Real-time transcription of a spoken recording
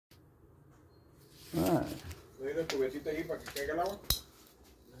abriendo el cubetito ahí para que caiga el agua.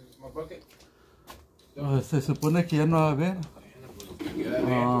 Se supone que ya no va a haber. Queda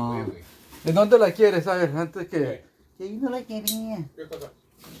adentro, güey. ¿En dónde la quieres? A ver, antes que... ¿Qué? ahí no la quería. ¿Qué cosa?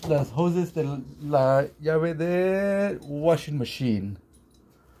 Las hoses de la llave de washing machine.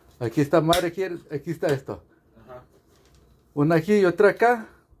 Aquí está madre, aquí está esto. Ajá. Una aquí y otra acá,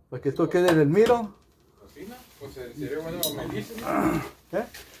 para que esto quede en el miro. ¿Cocina? Pues sería bueno medirse, ¿no? ¿Eh?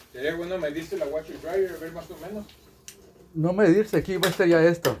 Sería bueno medirse la washer dryer, a ver más o menos. No medirse, aquí va a estar ya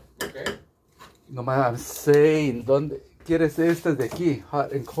esto. Ok. Nomás, I'm saying, ¿dónde quieres estas de aquí?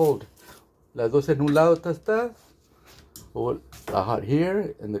 Hot and cold. Las dos en un lado estás. O the hot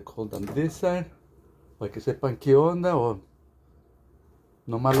here and the cold on this side. Para que sepan qué onda. O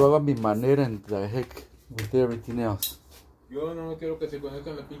nomás lo hago a mi manera and the heck with everything else. Yo no quiero que se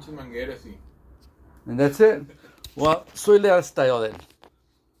conecten las pinches mangueras y... And that's it. Well, soy Leal style then.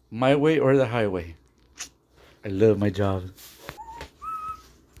 My way or the highway. I love my job.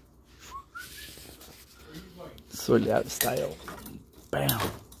 Soy Leal style. Bam.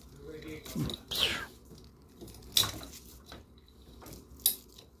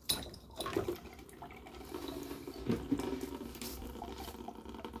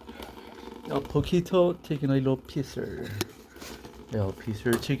 El poquito taking a little pisser. El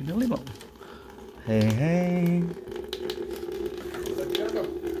pisser taking a little. Hey, hey.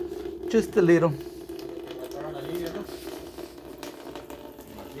 Just a little.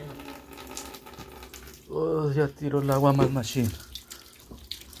 Oh, ya tiro el agua más machine.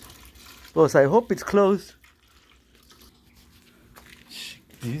 Pues I hope it's closed. Check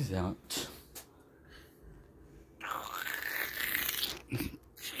these out.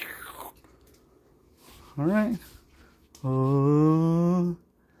 Alright. Oh,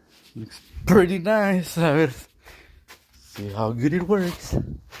 looks pretty nice. A ver. See how good it works.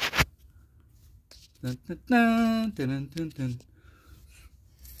 Dun, dun, dun, dun, dun, dun.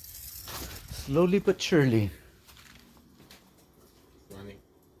 Slowly but surely.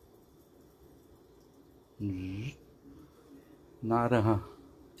 Nada, huh?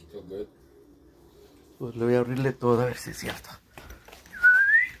 So good. Pues le voy a abrirle todo a ver si es cierto.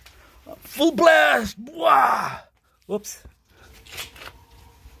 Full blast! Wow! Whoops.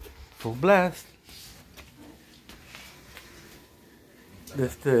 Full blast.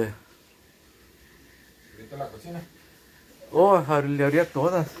 ¿Ahorita la cocina? Oh, le abría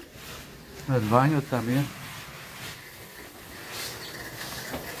todas. El baño también.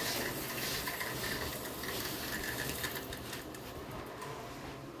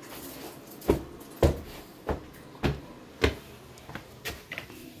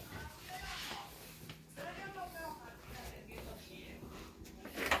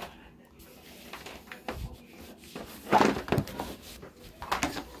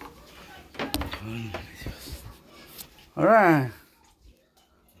 Alright.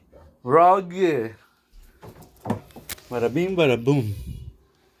 We're all good. Bada bing, bada boom.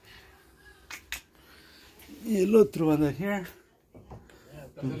 Y el otro va de here.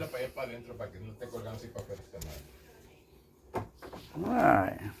 Hazla para allá para adentro para que no esté colgando así papel esta madre.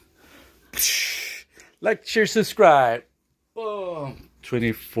 Alright. Like, share, subscribe. Oh,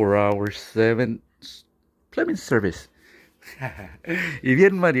 24 hours, 7 plumbing service. Y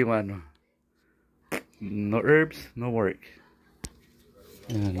bien marihuano. No herbs, no work.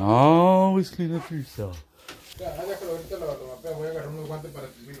 And always clean up yourself. Ya, déjalo ahorita la batomapea, voy a agarrar unos guantes para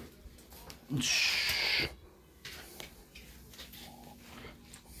subirlo.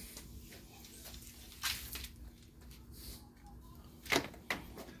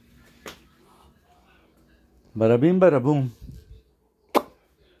 Bada bing, bada boom.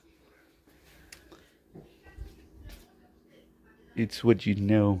 It's what you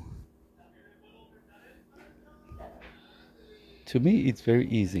know. To me, it's very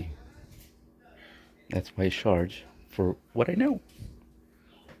easy. That's why I charge for what I know.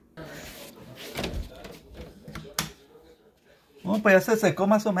 Oh, pues ya se secó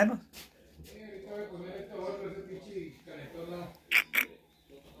más o menos.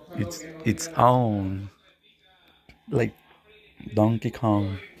 It's its own. Like Donkey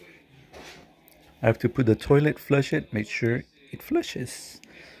Kong. I have to put the toilet, flush it, make sure it flushes.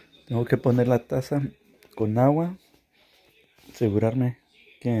 Tengo que poner la taza con agua. Asegurarme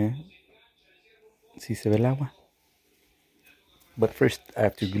que sí se ve el agua. But first I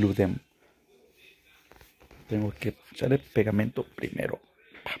have to glue them. Tengo que echarle pegamento primero.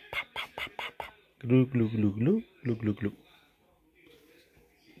 Pa, pa, pa, pa, pa, pa. Glue, glue, glue, glue, glue, glue, glue.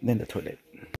 Then the toilet.